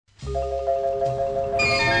Hola,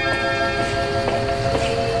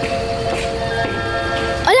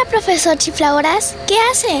 profesor Chiflahoras, ¿qué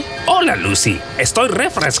hace? Hola, Lucy. Estoy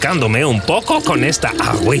refrescándome un poco con esta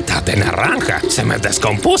agüita de naranja. Se me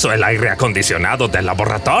descompuso el aire acondicionado del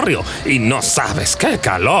laboratorio y no sabes qué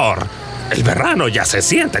calor. El verano ya se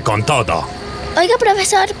siente con todo. Oiga,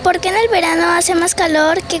 profesor, ¿por qué en el verano hace más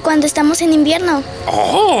calor que cuando estamos en invierno?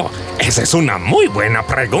 ¡Oh! Esa es una muy buena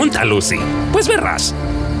pregunta, Lucy. Pues verás,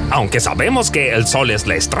 aunque sabemos que el Sol es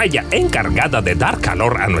la estrella encargada de dar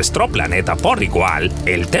calor a nuestro planeta por igual,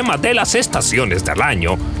 el tema de las estaciones del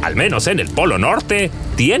año, al menos en el Polo Norte,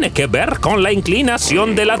 tiene que ver con la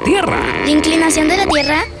inclinación de la Tierra. ¿La inclinación de la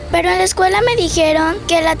Tierra? Pero en la escuela me dijeron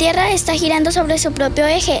que la Tierra está girando sobre su propio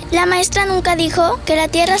eje. La maestra nunca dijo que la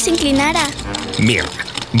Tierra se inclinara. Mira,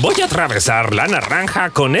 voy a atravesar la naranja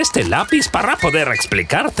con este lápiz para poder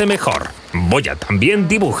explicarte mejor. Voy a también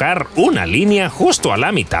dibujar una línea justo a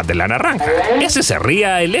la mitad de la naranja. Ese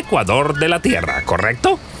sería el ecuador de la Tierra,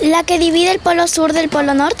 ¿correcto? La que divide el polo sur del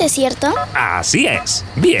polo norte, ¿cierto? Así es.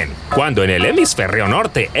 Bien, cuando en el hemisferio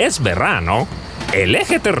norte es verano, el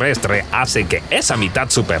eje terrestre hace que esa mitad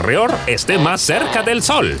superior esté más cerca del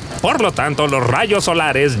Sol. Por lo tanto, los rayos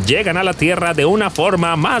solares llegan a la Tierra de una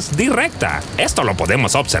forma más directa. Esto lo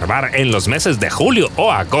podemos observar en los meses de julio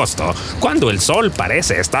o agosto, cuando el Sol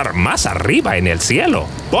parece estar más arriba en el cielo.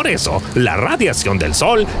 Por eso, la radiación del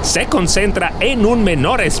Sol se concentra en un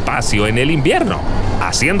menor espacio en el invierno,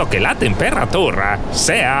 haciendo que la temperatura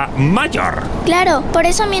sea mayor. Claro, por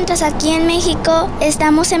eso mientras aquí en México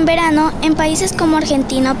estamos en verano, en países como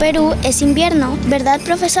Argentina o Perú es invierno, ¿verdad,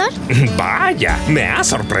 profesor? Vaya, me has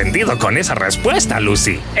sorprendido con esa respuesta,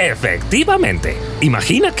 Lucy. Efectivamente.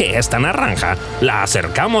 Imagina que esta naranja la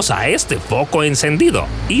acercamos a este foco encendido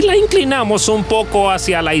y la inclinamos un poco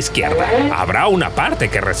hacia la izquierda. Habrá una parte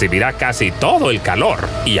que recibirá casi todo el calor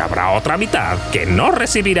y habrá otra mitad que no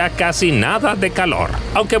recibirá casi nada de calor.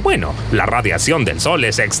 Aunque bueno, la radiación del Sol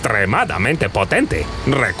es extremadamente potente.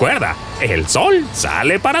 Recuerda, el Sol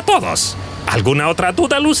sale para todos. ¿Alguna otra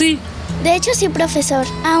duda, Lucy? De hecho, sí, profesor.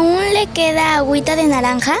 ¿Aún le queda agüita de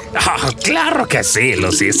naranja? Oh, claro que sí,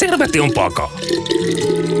 Lucy. Sírvete un poco.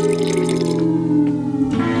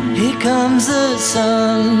 Here comes the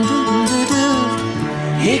sun,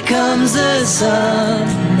 here comes the sun.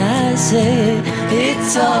 I say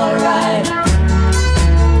it's alright.